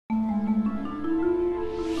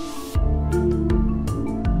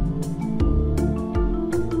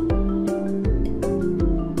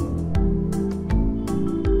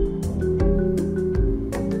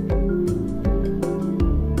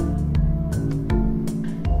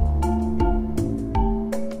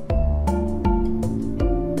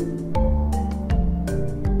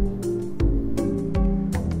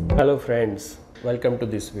Hello friends, welcome to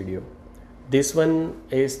this video. This one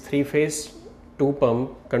is 3-phase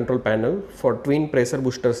 2-pump control panel for twin pressure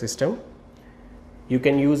booster system. You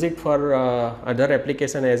can use it for other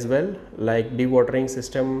application as well, like dewatering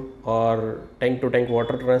system or tank to tank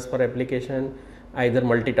water transfer application, either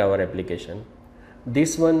multi-tower application.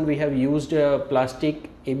 This one we have used a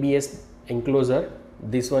plastic ABS enclosure.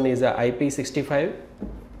 This one is a IP65.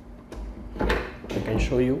 I can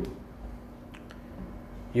show you.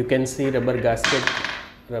 You can see rubber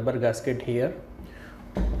gasket here.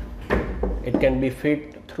 It can be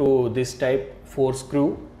fit through this type 4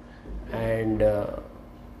 screw, and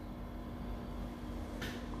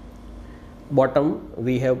bottom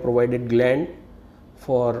we have provided gland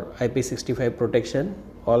for IP65 protection.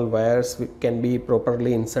 All wires can be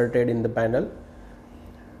properly inserted in the panel.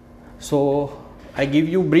 So I give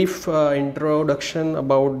you brief introduction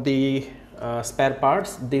about the spare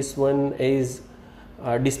parts. This one is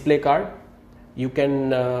display card. You can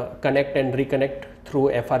connect and reconnect through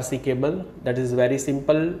FRC cable. That is very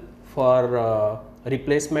simple for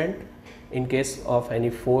replacement in case of any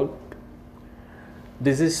fault.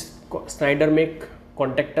 This is Schneider make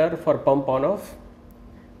contactor for pump on off.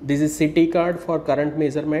 This is CT card for current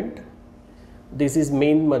measurement. This is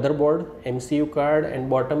main motherboard MCU card, and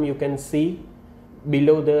bottom you can see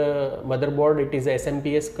below the motherboard it is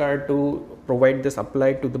SMPS card to provide the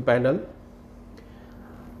supply to the panel.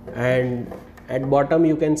 And at bottom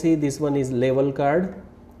you can see this one is level card,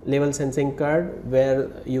 level sensing card, where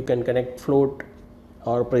you can connect float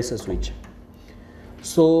or pressure switch.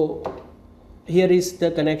 So here is the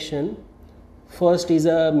connection. First is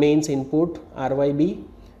a mains input RYB,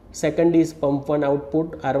 second is pump 1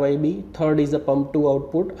 output RYB, third is a pump 2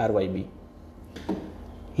 output RYB.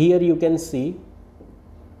 Here you can see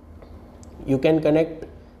you can connect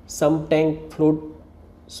sump tank float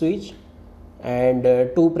switch and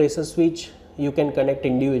 2 pressure switch you can connect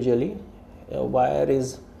individually. Wire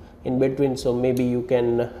is in between, so maybe you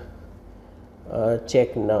can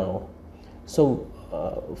check now. So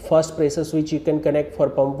first pressure switch you can connect for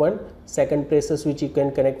pump 1, second pressure switch you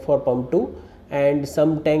can connect for pump 2, and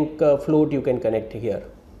some tank float you can connect here.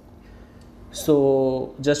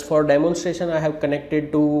 So just for demonstration I have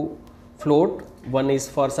connected to float. One is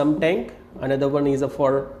for some tank, another one is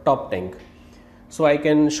for top tank. So I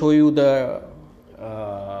can show you the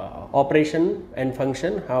operation and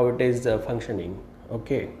function, how it is functioning.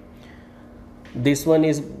 Okay, this one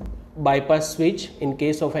is bypass switch. In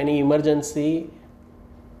case of any emergency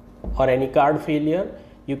or any card failure,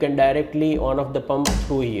 you can directly on off the pump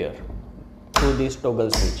through here, through this toggle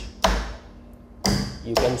switch.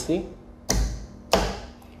 You can see.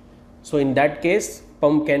 So in that case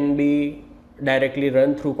pump can be directly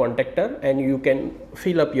run through contactor and you can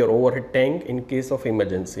fill up your overhead tank in case of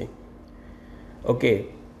emergency. Okay,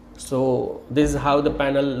 so this is how the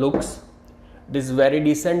panel looks. This is very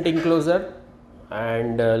decent enclosure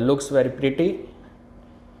and looks very pretty.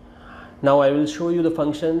 Now I will show you the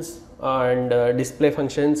functions and display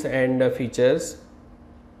functions and features.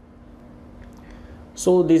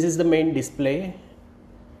 So this is the main display.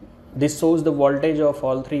 This shows the voltage of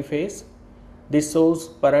all 3 phase. This shows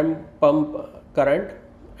pump current,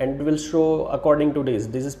 and it will show according to this.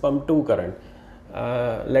 This is pump 2 current.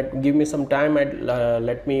 Give me some time and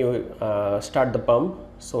let me start the pump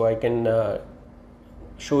so I can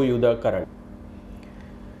show you the current.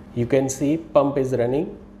 You can see pump is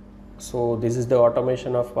running. So this is the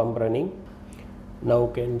automation of pump running. Now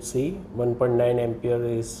you can see 1.9 ampere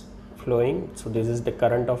is flowing. So this is the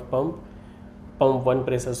current of pump. Pump 1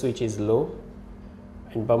 pressure switch is low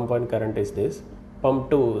and pump 1 current is this. Pump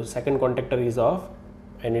 2 second contactor is off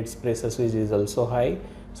and its pressure switch is also high.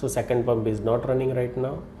 So second pump is not running right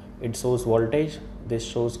now. It shows voltage, this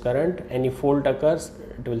shows current. Any fault occurs,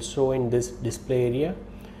 it will show in this display area.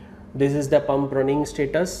 This is the pump running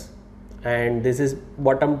status, and this is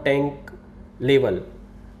bottom tank level.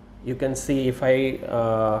 You can see if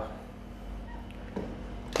I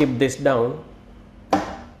keep this down,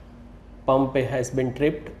 pump has been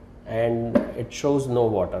tripped and it shows no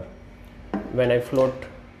water. When I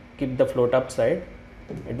keep the float upside,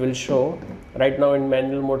 it will show. Right now in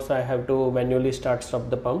manual mode, so I have to manually stop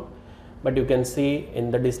the pump, but you can see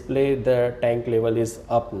in the display the tank level is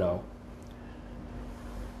up now.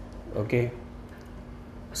 Okay,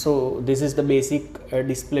 so this is the basic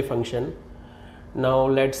display function. Now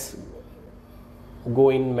let's go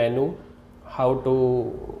in menu, how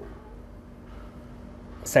to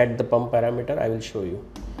set the pump parameter. I will show you.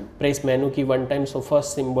 Press menu key 1 time, so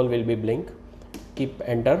first symbol will be blink. Keep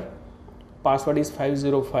enter. Password is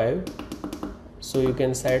 505, so you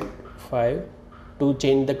can set 5 To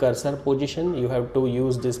change the cursor position, you have to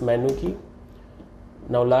use this menu key.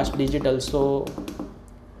 Now last digit also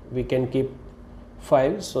we can keep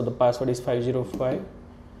 5, so the password is 505.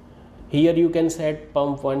 Here you can set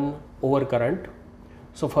pump 1 over current.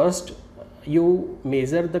 So first you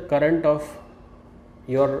measure the current of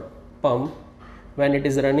your pump when it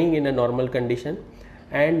is running in a normal condition,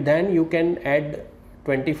 and then you can add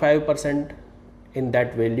 25% in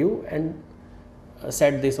that value and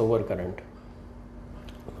set this over current.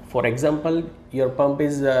 For example, your pump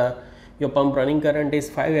running current is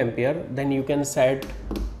 5 ampere, then you can set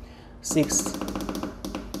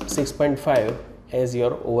 6.5 as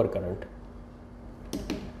your overcurrent.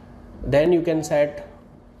 Then you can set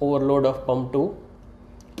overload of pump 2.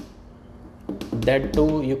 That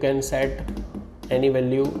too you can set any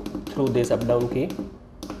value through this up down key.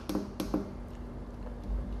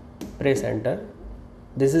 Press enter.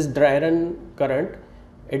 This is dry run current.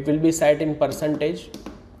 It will be set in percentage.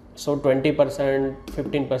 So 20%,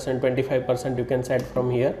 15%, 25% you can set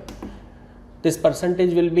from here. This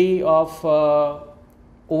percentage will be of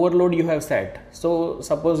overload you have set. So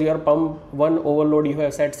suppose your pump 1 overload you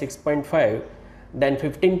have set 6.5, then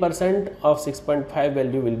 15% of 6.5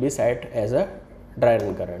 value will be set as a dry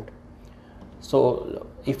run current. So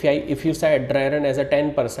if you set dry run as a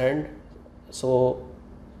 10%, so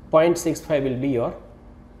 0.65 will be your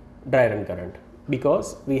dry run current,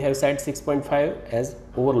 because we have set 6.5 as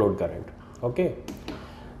overload current. Okay,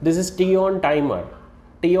 this is T on timer.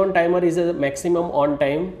 T on timer is a maximum on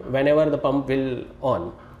time whenever the pump will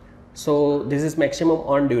on. So this is maximum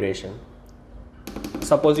on duration.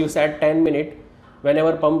 Suppose you set 10 minutes,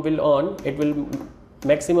 whenever pump will on, it will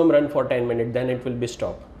maximum run for 10 minutes, then it will be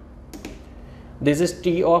stopped. This is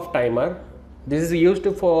T off timer. This is used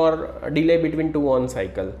for delay between 2 on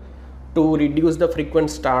cycle to reduce the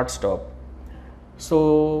frequent start stop.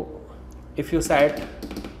 So if you set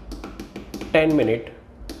 10 minutes,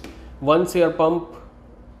 once your pump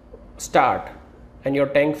start and your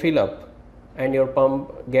tank fill up and your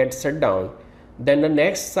pump gets shut down, then the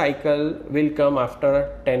next cycle will come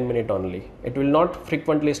after 10 minutes only. It will not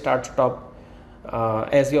frequently start stop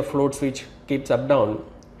as your float switch keeps up down.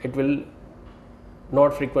 It will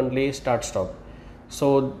not frequently start stop.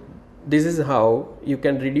 So this is how you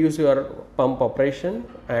can reduce your pump operation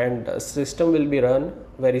and system will be run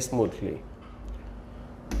very smoothly.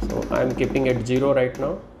 So I am keeping it 0 right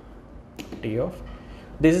now. T off.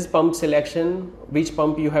 This is pump selection, which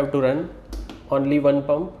pump you have to run. Only one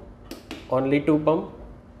pump, only two pump,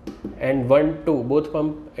 and 1, 2 both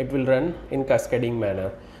pump it will run in cascading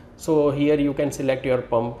manner. So here you can select your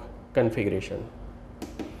pump configuration.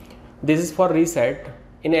 This is for reset.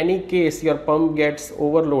 In any case your pump gets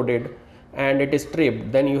overloaded and it is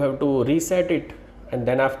tripped, then you have to reset it and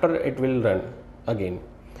then after it will run again.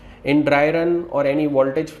 In dry run or any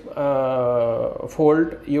voltage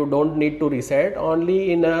fault, you don't need to reset.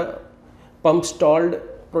 Only in a pump stalled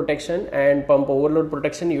protection and pump overload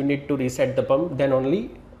protection you need to reset the pump, then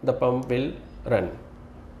only the pump will run.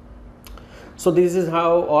 So this is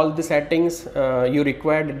how all the settings you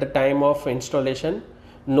required at the time of installation.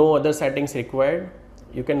 No other settings required.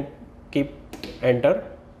 You can keep enter.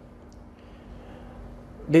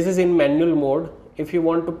 This is in manual mode. If you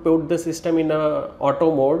want to put the system in a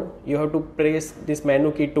auto mode, you have to press this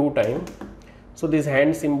menu key 2 times. So this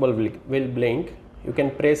hand symbol will blink. You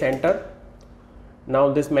can press enter.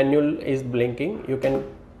 Now this manual is blinking. You can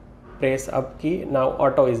press up key. Now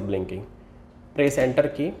auto is blinking. Press enter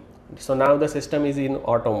key. So now the system is in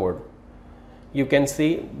auto mode. You can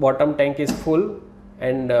see bottom tank is full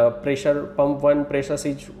and pressure pump 1 pressure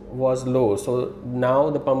switch was low. So now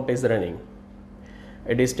the pump is running.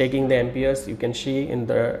 It is taking the amperes. You can see in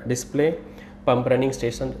the display. Pump running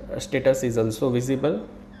status is also visible.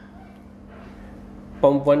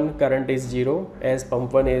 Pump 1 current is 0 as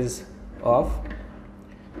pump 1 is off.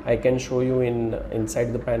 I can show you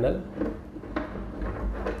inside the panel.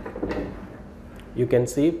 You can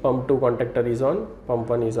see pump 2 contactor is on, pump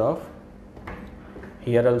 1 is off.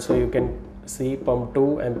 Here also you can see pump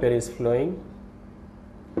 2 ampere is flowing,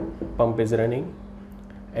 pump is running,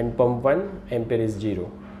 and pump 1 ampere is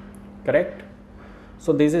 0. Correct?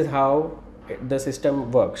 So this is how the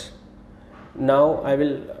system works. Now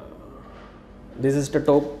this is the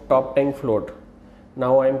top tank float.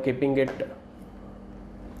 Now I am keeping it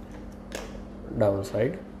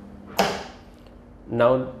downside.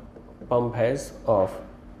 Now pump has off.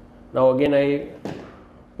 Now again I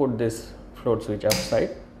put this float switch upside.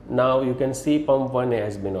 Now you can see pump 1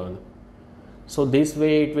 has been on. So this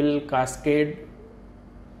way it will cascade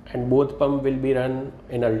and both pump will be run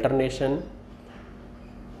in alternation,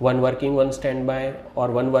 one working, one standby, or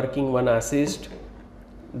one working, one assist,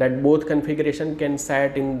 that both configuration can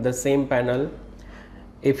set in the same panel.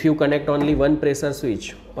 If you connect only one pressure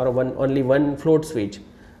switch or only one float switch,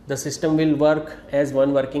 the system will work as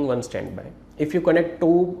one working, one standby. If you connect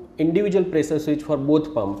two individual pressure switch for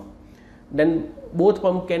both pump, then both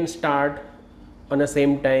pump can start on the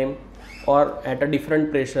same time or at a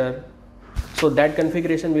different pressure. So that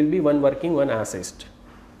configuration will be one working, one assist.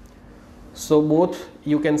 So both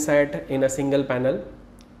you can set in a single panel.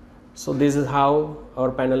 So this is how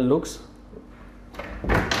our panel looks.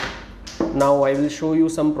 Now I will show you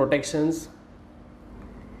some protections.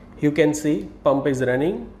 You can see pump is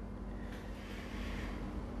running.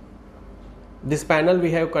 This panel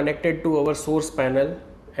we have connected to our source panel,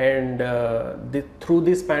 and through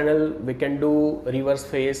this panel we can do reverse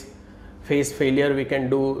phase failure we can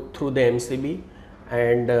do through the MCB,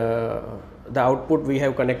 and the output we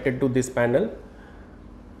have connected to this panel.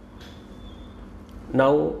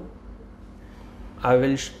 Now I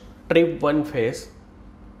will trip one phase.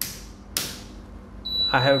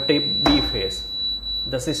 I have tripped B phase.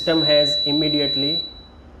 The system has immediately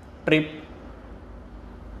tripped,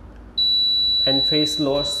 and phase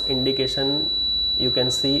loss indication you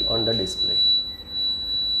can see on the display.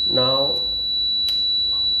 Now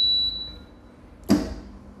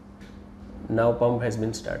pump has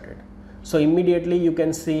been started. So immediately you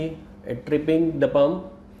can see it tripping the pump,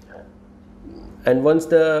 and once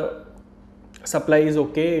the supply is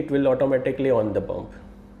okay, it will automatically on the pump.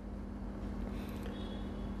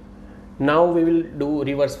 Now we will do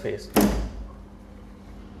reverse phase.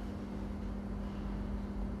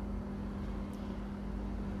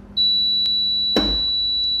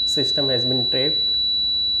 System has been tripped.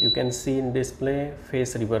 You can see in display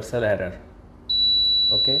phase reversal error.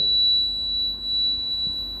 Okay.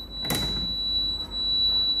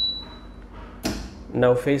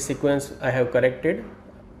 Now phase sequence I have corrected.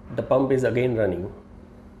 The pump is again running.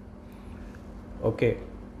 Okay.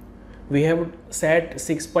 We have set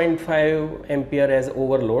 6.5 ampere as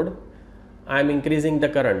overload. I am increasing the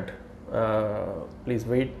current. Please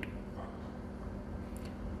wait.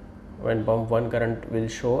 When pump 1 current will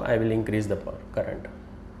show, I will increase the current.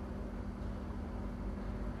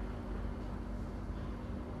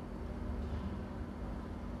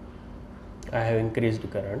 I have increased the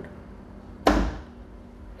current.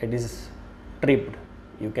 It is tripped.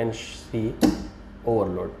 You can see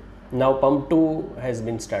overload. Now pump 2 has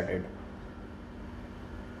been started.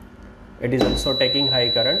 It is also taking high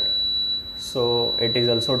current, so it is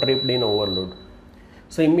also tripped in overload.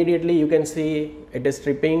 So immediately you can see it is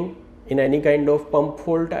tripping in any kind of pump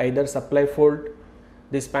fault, either supply fault.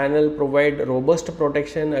 This panel provide robust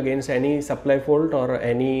protection against any supply fault or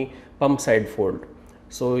any pump side fault.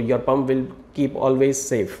 So your pump will keep always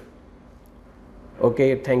safe.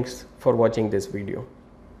 Okay, thanks for watching this video.